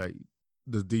knows that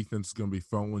the defense is going to be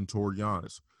funneling toward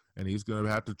Giannis. And he's going to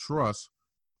have to trust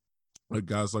that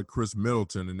guys like Chris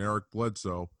Middleton and Eric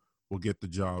Bledsoe will get the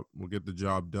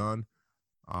job done.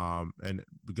 And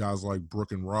guys like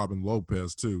Brook and Robin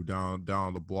Lopez too, down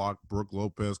the block. Brook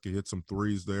Lopez can hit some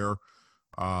threes there.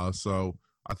 So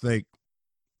I think,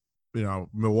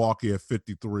 Milwaukee at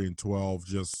 53-12,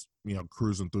 just,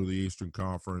 cruising through the Eastern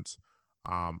Conference.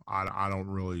 I don't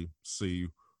really see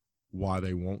why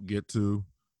they won't get to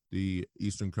the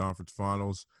Eastern Conference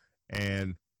Finals.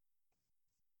 And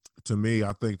to me,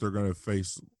 I think they're going to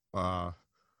face I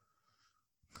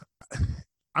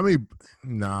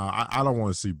don't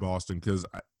want to see Boston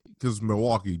because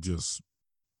Milwaukee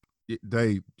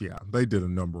they did a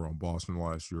number on Boston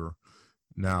last year.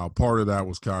 Now, part of that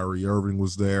was Kyrie Irving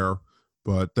was there,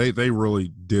 but they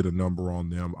really did a number on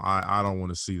them. I don't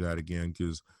want to see that again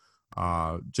because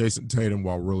Jason Tatum,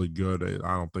 while really good,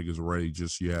 I don't think is ready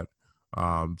just yet.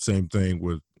 Same thing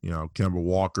with, Kemba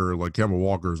Walker. Like, Kemba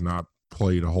Walker has not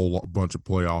played a bunch of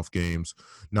playoff games.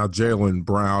 Now, Jaylen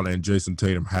Brown and Jason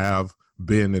Tatum have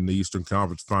been in the Eastern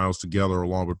Conference Finals together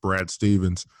along with Brad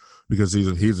Stevens because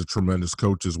he's a tremendous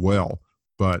coach as well.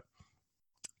 But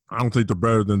I don't think they're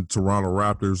better than Toronto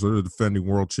Raptors. They're the defending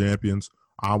world champions.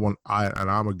 I'm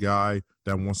a guy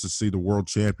that wants to see the world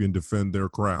champion defend their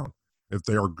crown. If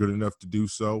they are good enough to do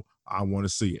so, I want to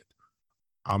see it.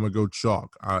 I'm gonna go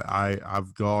chalk.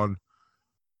 I've gone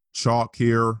chalk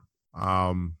here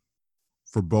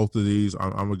for both of these.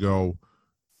 I'm gonna go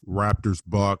Raptors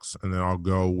Bucks, and then I'll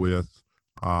go with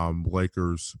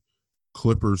Lakers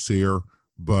Clippers here.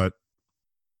 But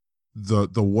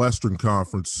the Western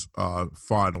Conference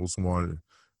Finals one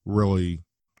really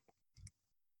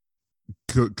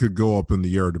could go up in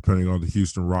the air depending on the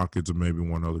Houston Rockets and maybe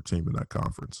one other team in that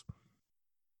conference.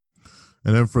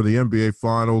 And then for the NBA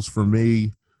Finals, for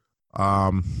me,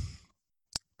 as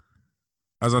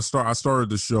I started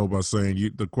the show by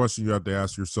saying the question you have to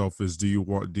ask yourself is: do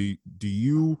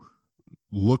you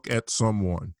look at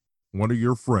someone, one of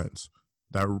your friends,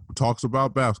 that talks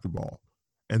about basketball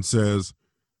and says,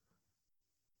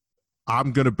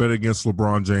 I'm going to bet against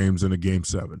LeBron James in a Game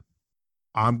 7.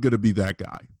 I'm going to be that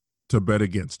guy to bet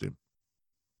against him.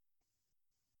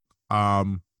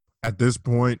 At this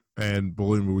point, and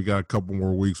believe me, we got a couple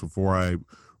more weeks before I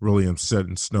really am set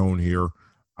in stone here.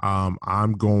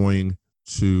 I'm going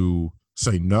to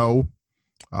say no.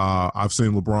 I've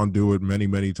seen LeBron do it many,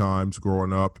 many times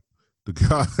growing up. The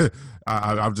guy,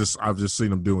 I've just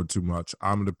seen him doing too much.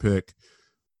 I'm going to pick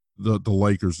the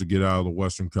Lakers to get out of the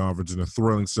Western Conference in a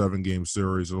thrilling 7-game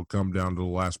series. It'll come down to the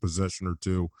last possession or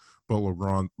two, but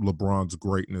LeBron's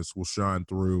greatness will shine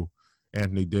through.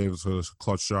 Anthony Davis has a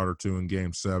clutch shot or two in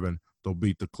Game 7. They'll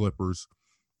beat the Clippers.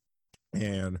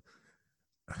 And,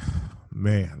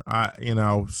 man, I think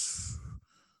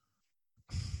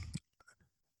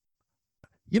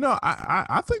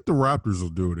the Raptors will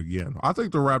do it again. I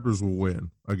think the Raptors will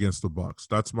win against the Bucks.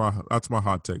 That's my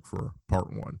hot take for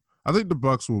part one. I think the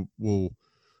Bucks will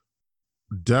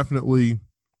definitely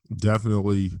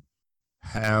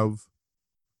have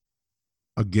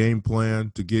a game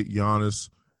plan to get Giannis,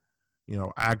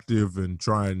 active and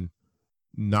try and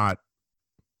not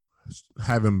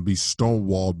have him be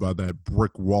stonewalled by that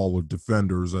brick wall of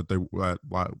defenders like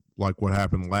what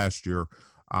happened last year.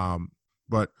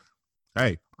 But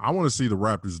hey, I want to see the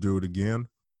Raptors do it again.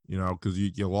 Because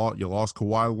you lost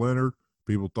Kawhi Leonard.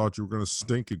 People thought you were going to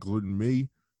stink, including me.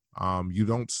 You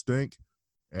don't stink,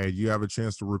 and you have a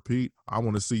chance to repeat. I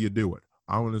want to see you do it.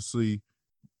 I want to see.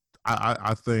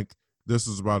 I think this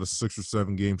is about a 6 or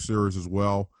 7 game series as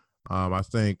well. I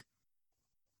think.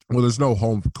 Well, there's no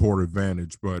home court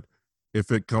advantage, but if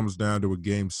it comes down to a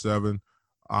Game 7,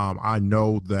 I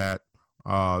know that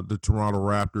the Toronto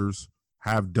Raptors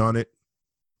have done it.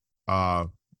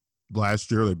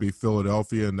 Last year, they beat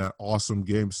Philadelphia in that awesome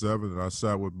Game 7, and I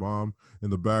sat with Mom in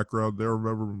the background there.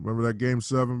 Remember that Game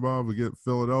 7, Bob? We get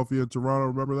Philadelphia and Toronto.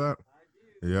 Remember that?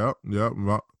 I do. Yep.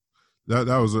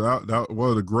 That was one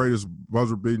of the greatest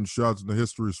buzzer-beating shots in the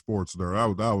history of sports there.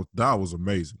 That was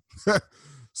amazing.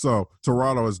 So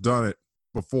Toronto has done it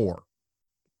before.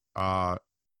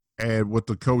 And with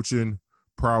the coaching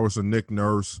prowess of Nick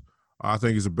Nurse, I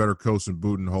think he's a better coach than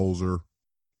Budenholzer.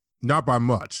 Not by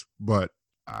much, but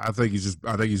I think he's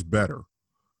better.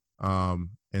 And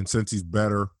since he's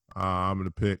better, I'm going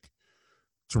to pick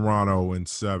Toronto in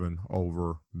 7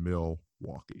 over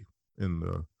Milwaukee in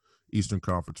the Eastern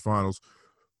Conference Finals.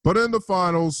 But in the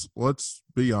finals, let's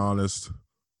be honest.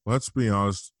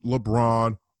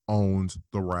 LeBron owns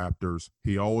the Raptors.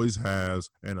 He always has,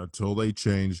 and until they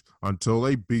change, until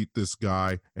they beat this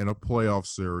guy in a playoff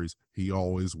series, he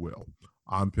always will.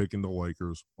 I'm picking the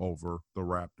Lakers over the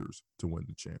Raptors to win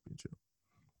the championship.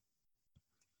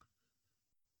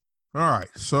 All right,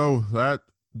 so that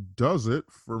does it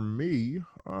for me.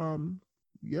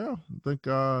 Yeah, think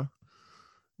I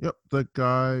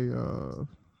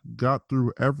got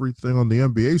through everything on the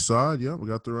NBA side. Yeah, we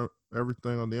got through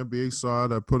everything on the NBA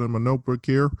side. I put in my notebook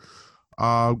here.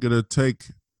 I'm gonna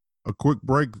take a quick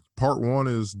break. Part one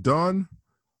is done.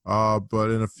 But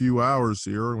in a few hours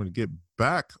here, I'm going to get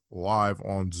back live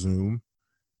on Zoom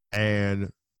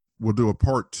and we'll do a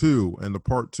part two. And the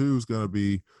part two is going to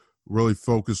be really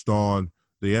focused on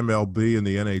the MLB and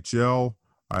the NHL.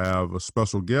 I have a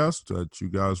special guest that you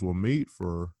guys will meet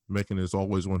for making his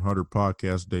Always 100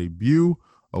 podcast debut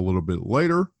a little bit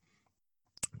later.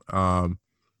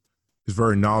 He's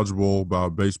very knowledgeable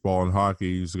about baseball and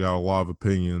hockey. He's got a lot of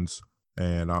opinions,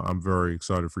 and I'm very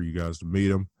excited for you guys to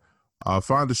meet him.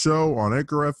 Find the show on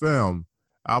Anchor FM,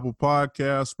 Apple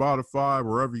Podcasts, Spotify,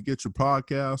 wherever you get your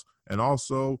podcasts. And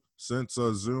also, since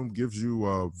Zoom gives you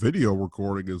a video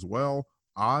recording as well,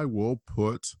 I will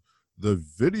put the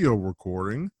video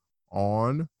recording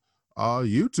on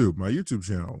YouTube, my YouTube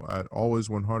channel at Always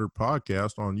 100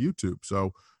 Podcast on YouTube.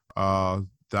 So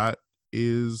that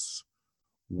is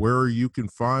where you can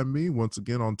find me, once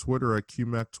again, on Twitter at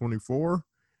QMac24.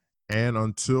 And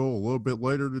until a little bit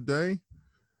later today,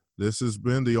 this has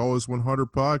been the Always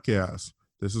 100 podcast.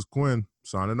 This is Quinn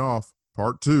signing off.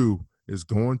 Part two is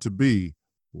going to be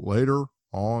later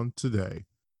on today.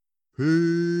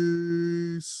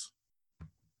 Peace.